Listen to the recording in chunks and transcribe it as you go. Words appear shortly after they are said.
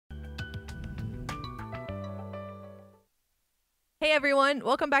Hey everyone,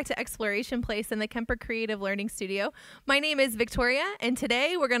 welcome back to Exploration Place in the Kemper Creative Learning Studio. My name is Victoria, and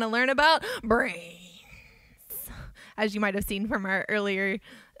today we're going to learn about brains, as you might have seen from our earlier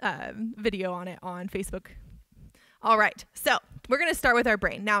video on it on Facebook. All right, so we're going to start with our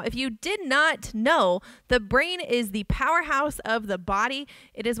brain. Now, if you did not know, the brain is the powerhouse of the body.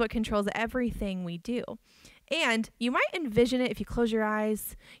 It is what controls everything we do. And you might envision it, if you close your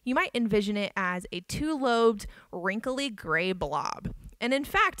eyes, you might envision it as a two-lobed, wrinkly gray blob. And in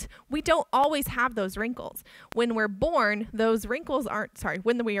fact, we don't always have those wrinkles. When we're born, those wrinkles aren't,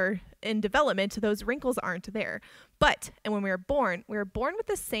 when we are in development, those wrinkles aren't there. And when we are born with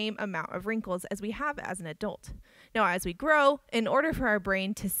the same amount of wrinkles as we have as an adult. Now, as we grow, in order for our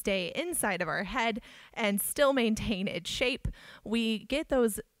brain to stay inside of our head and still maintain its shape, we get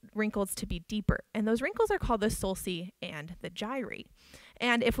those wrinkles to be deeper. And those wrinkles are called the sulci and the gyri.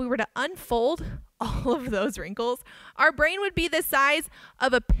 And if we were to unfold all of those wrinkles, our brain would be the size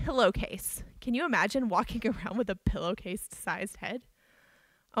of a pillowcase. Can you imagine walking around with a pillowcase-sized head?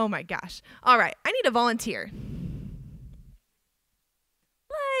 Oh my gosh. All right, I need a volunteer.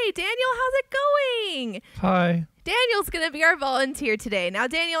 Hey, Daniel, how's it going? Hi. Daniel's going to be our volunteer today. Now,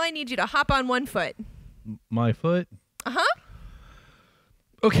 Daniel, I need you to hop on one foot. My foot? Uh-huh.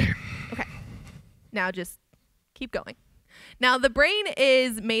 Okay. Okay. Now just keep going. Now, the brain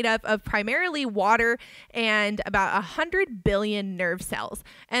is made up of primarily water and about 100 billion nerve cells.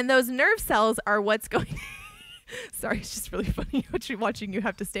 And those nerve cells are what's going... Sorry, it's just really funny watching you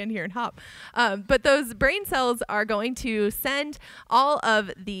have to stand here and hop. But those brain cells are going to send all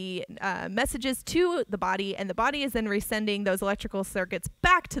of the messages to the body, and the body is then resending those electrical circuits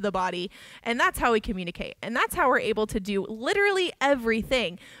back to the body, and that's how we communicate. And that's how we're able to do literally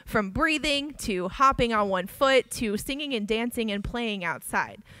everything from breathing to hopping on one foot to singing and dancing and playing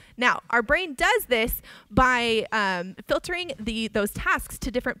outside. Now, our brain does this by filtering those tasks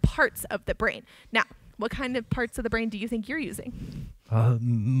to different parts of the brain. Now, what kind of parts of the brain do you think you're using?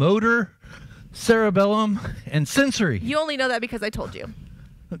 Motor, cerebellum, and sensory. You only know that because I told you.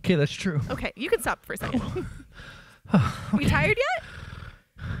 Okay, that's true. Okay, you can stop for a second. Okay. You tired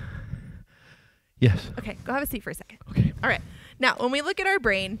yet? Yes. Okay, go have a seat for a second. Okay. All right. Now, when we look at our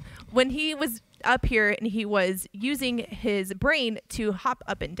brain, when he was up here and he was using his brain to hop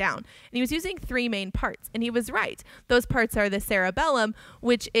up and down, and he was using three main parts, and he was right. Those parts are the cerebellum,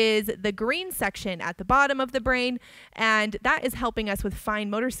 which is the green section at the bottom of the brain, and that is helping us with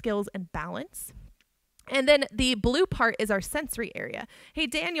fine motor skills and balance. And then the blue part is our sensory area. Hey,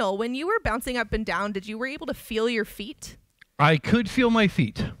 Daniel, when you were bouncing up and down, were you able to feel your feet? I could feel my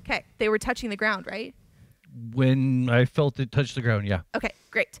feet. Okay, they were touching the ground, right? When I felt it touch the ground, yeah. Okay,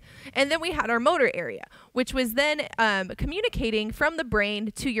 great. And then we had our motor area, which was then communicating from the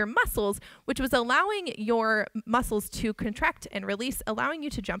brain to your muscles, which was allowing your muscles to contract and release, allowing you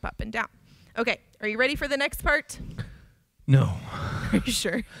to jump up and down. Okay, are you ready for the next part? No. Are you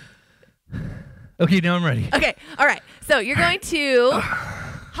sure? Okay, now I'm ready. Okay, all right. So you're going to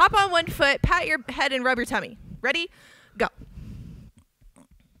hop on one foot, pat your head, and rub your tummy. Ready? Go.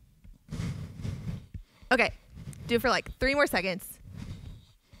 Okay, do it for like 3 more seconds,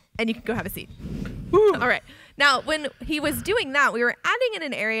 and you can go have a seat. Woo. All right. Now, when he was doing that, we were adding in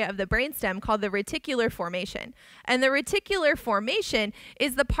an area of the brainstem called the reticular formation. And the reticular formation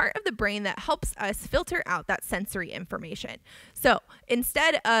is the part of the brain that helps us filter out that sensory information. So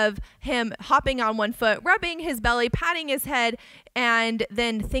instead of him hopping on one foot, rubbing his belly, patting his head, and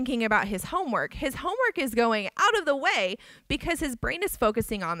then thinking about his homework is going out of the way because his brain is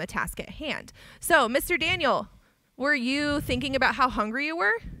focusing on the task at hand. So, Mr. Daniel, were you thinking about how hungry you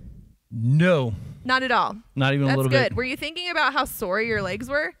were? No. Not at all. Not even a little bit. That's good. Were you thinking about how sore your legs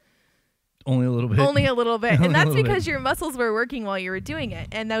were? Only a little bit. Only a little bit. And that's because bit. your muscles were working while you were doing it.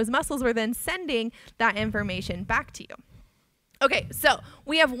 And those muscles were then sending that information back to you. Okay, so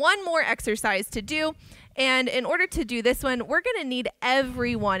we have one more exercise to do. And in order to do this one, we're going to need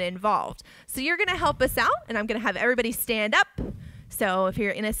everyone involved. So you're going to help us out, and I'm going to have everybody stand up. So if you're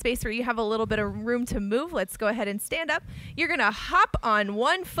in a space where you have a little bit of room to move, let's go ahead and stand up. You're going to hop on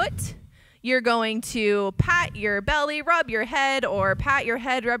one foot. You're going to pat your belly, rub your head, or pat your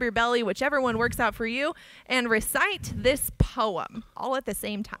head, rub your belly, whichever one works out for you, and recite this poem all at the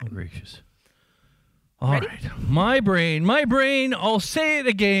same time. Oh, gracious. All Ready? right. My brain, I'll say it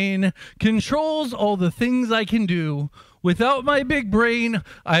again, controls all the things I can do. Without my big brain,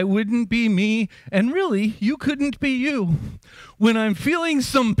 I wouldn't be me, and really, you couldn't be you. When I'm feeling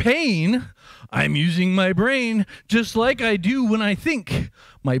some pain, I'm using my brain just like I do when I think.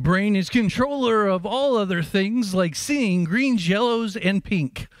 My brain is controller of all other things like seeing greens, yellows, and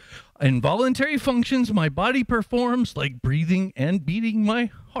pink. Involuntary functions my body performs like breathing and beating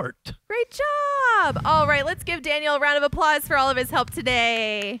my heart. Great job. All right, let's give Daniel a round of applause for all of his help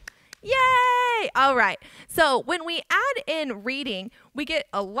today. Yay! All right. So when we add in reading, we get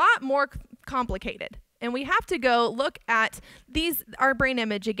a lot more complicated. And we have to go look at our brain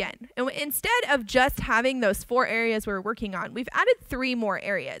image again. And instead of just having those 4 areas we're working on, we've added 3 more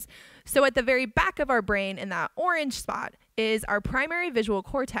areas. So at the very back of our brain in that orange spot is our primary visual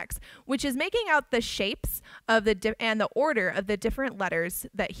cortex, which is making out the shapes of and the order of the different letters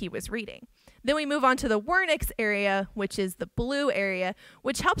that he was reading. Then we move on to the Wernicke's area, which is the blue area,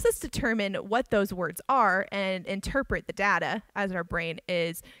 which helps us determine what those words are and interpret the data as our brain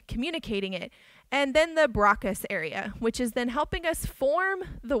is communicating it. And then the Broca's area, which is then helping us form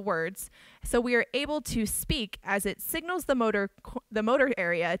the words so we are able to speak as it signals the motor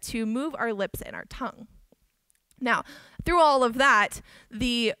area to move our lips and our tongue. Now, through all of that,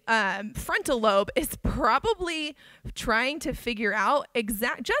 the frontal lobe is probably trying to figure out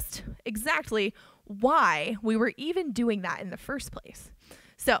exactly why we were even doing that in the first place.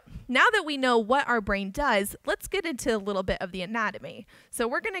 So now that we know what our brain does, let's get into a little bit of the anatomy. So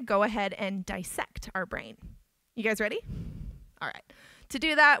we're going to go ahead and dissect our brain. You guys ready? All right. To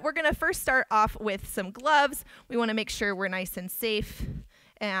do that, we're going to first start off with some gloves. We want to make sure we're nice and safe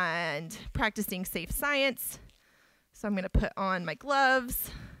and practicing safe science. So I'm going to put on my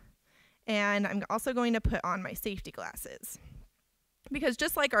gloves, and I'm also going to put on my safety glasses. Because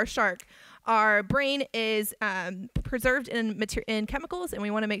just like our shark, our brain is preserved in chemicals, and we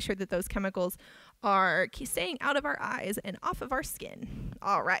want to make sure that those chemicals are staying out of our eyes and off of our skin.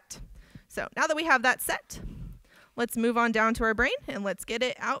 All right. So now that we have that set, let's move on down to our brain, and let's get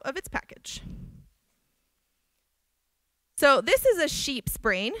it out of its package. So this is a sheep's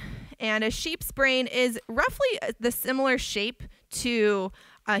brain, and a sheep's brain is roughly the similar shape to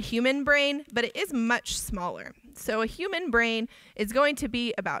a human brain, but it is much smaller. So a human brain is going to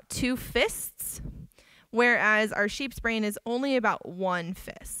be about 2 fists, whereas our sheep's brain is only about 1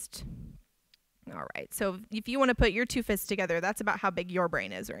 fist. All right, so if you want to put your 2 fists together, that's about how big your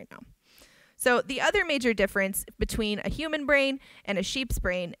brain is right now. So the other major difference between a human brain and a sheep's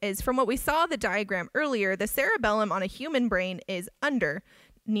brain is, from what we saw the diagram earlier, the cerebellum on a human brain is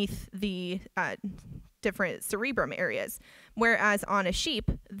underneath the different cerebrum areas, whereas on a sheep,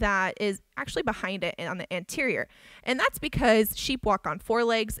 that is actually behind it and on the anterior. And that's because sheep walk on 4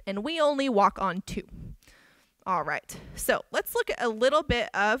 legs and we only walk on 2. All right, so let's look at a little bit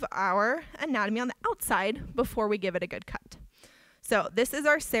of our anatomy on the outside before we give it a good cut. So this is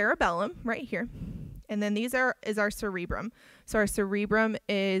our cerebellum right here, and then is our cerebrum. So our cerebrum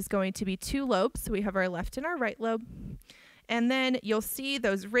is going to be 2 lobes. So we have our left and our right lobe. And then you'll see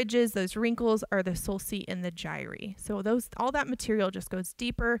those ridges, those wrinkles are the sulci and the gyri. So all that material just goes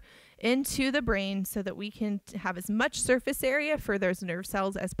deeper into the brain so that we can have as much surface area for those nerve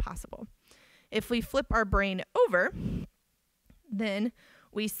cells as possible. If we flip our brain over, then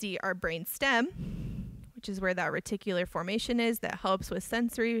we see our brain stem, which is where that reticular formation is that helps with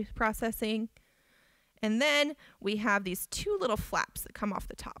sensory processing. And then we have these 2 little flaps that come off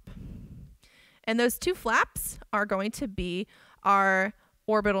the top. And those 2 flaps are going to be our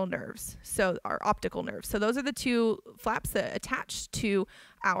orbital nerves, so our optical nerves. So those are the 2 flaps that attach to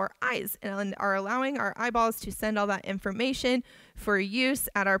our eyes and are allowing our eyeballs to send all that information for use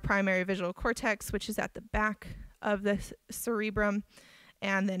at our primary visual cortex, which is at the back of the cerebrum,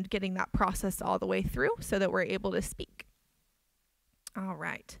 and then getting that processed all the way through so that we're able to speak. All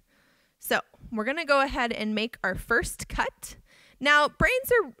right. So we're going to go ahead and make our first cut. Now,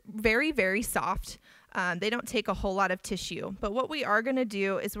 brains are very, very soft. They don't take a whole lot of tissue. But what we are going to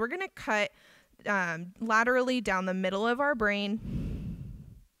do is we're going to cut laterally down the middle of our brain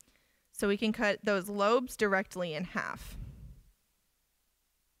so we can cut those lobes directly in half.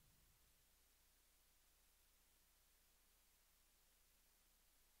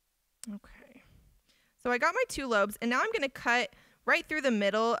 Okay, so I got my 2 lobes, and now I'm going to cut right through the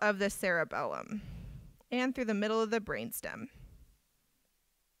middle of the cerebellum and through the middle of the brainstem.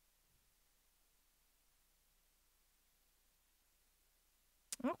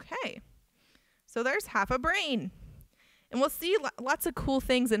 Okay, so there's half a brain. And we'll see lots of cool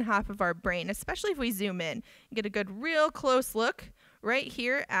things in half of our brain, especially if we zoom in and get a good real close look right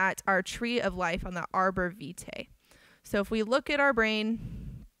here at our tree of life on the arbor vitae. So if we look at our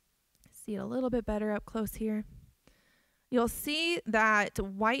brain, see it a little bit better up close here. you'll see that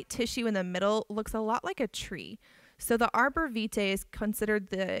white tissue in the middle looks a lot like a tree. So the arbor vitae is considered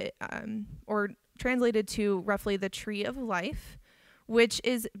the, or translated to roughly the tree of life, which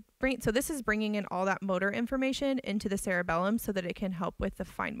is, so this is bringing in all that motor information into the cerebellum so that it can help with the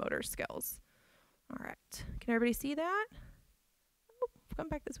fine motor skills. All right, can everybody see that? Oh, come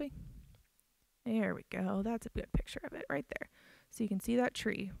back this way. There we go, that's a good picture of it right there. So you can see that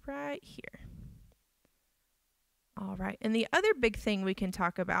tree right here. All right, and the other big thing we can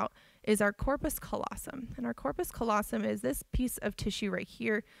talk about is our corpus callosum. And our corpus callosum is this piece of tissue right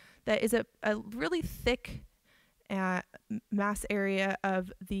here that is a really thick mass area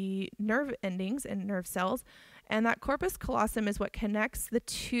of the nerve endings and nerve cells. And that corpus callosum is what connects the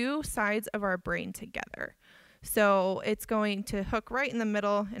two sides of our brain together. So it's going to hook right in the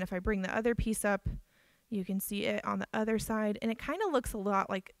middle, and if I bring the other piece up, you can see it on the other side, and it kind of looks a lot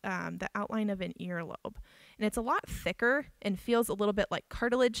like the outline of an earlobe. And it's a lot thicker and feels a little bit like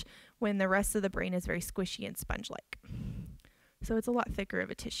cartilage when the rest of the brain is very squishy and sponge-like. So it's a lot thicker of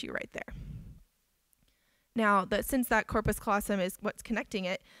a tissue right there. Now, since that corpus callosum is what's connecting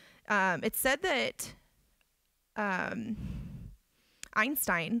it, it's said that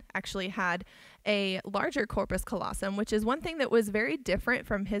Einstein actually had a larger corpus callosum, which is one thing that was very different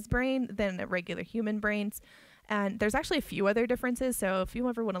from his brain than regular human brains. And there's actually a few other differences, so if you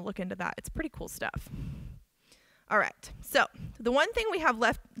ever want to look into that, it's pretty cool stuff. All right, so the one thing we have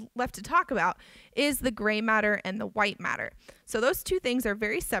left to talk about is the gray matter and the white matter. So those two things are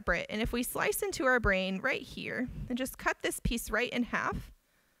very separate, and if we slice into our brain right here and just cut this piece right in half,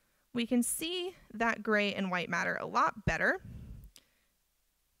 we can see that gray and white matter a lot better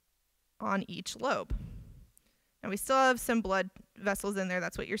on each lobe. And we still have some blood vessels in there.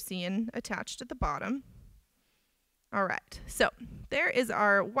 That's what you're seeing attached at the bottom. All right, so there is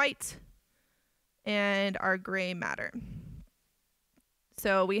our white and our gray matter.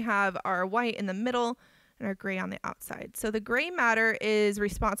 So we have our white in the middle and our gray on the outside. So the gray matter is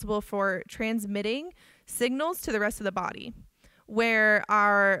responsible for transmitting signals to the rest of the body, where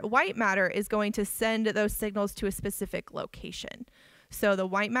our white matter is going to send those signals to a specific location. So the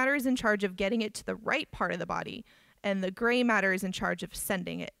white matter is in charge of getting it to the right part of the body, and the gray matter is in charge of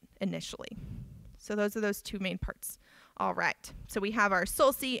sending it initially. So those are those two main parts. All right, so we have our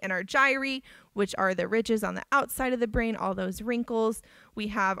sulci and our gyri, which are the ridges on the outside of the brain, all those wrinkles. We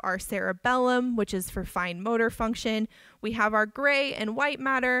have our cerebellum, which is for fine motor function. We have our gray and white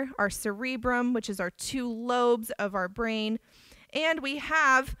matter, our cerebrum, which is our two lobes of our brain. And we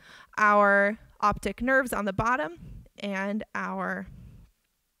have our optic nerves on the bottom and our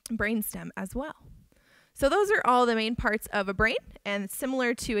brainstem as well. So those are all the main parts of a brain, and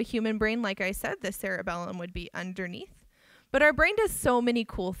similar to a human brain, like I said, the cerebellum would be underneath. But our brain does so many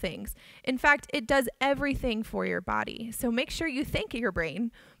cool things. In fact, it does everything for your body. So make sure you thank your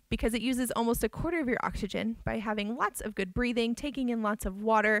brain, because it uses almost a quarter of your oxygen by having lots of good breathing, taking in lots of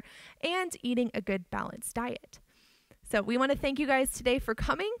water, and eating a good balanced diet. So we want to thank you guys today for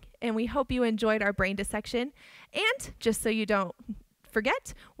coming, and we hope you enjoyed our brain dissection. And just so you don't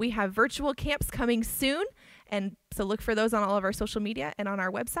forget, we have virtual camps coming soon, and so look for those on all of our social media and on our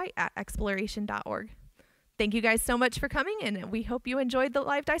website at exploration.org. Thank you guys so much for coming, and we hope you enjoyed the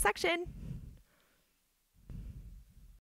live dissection.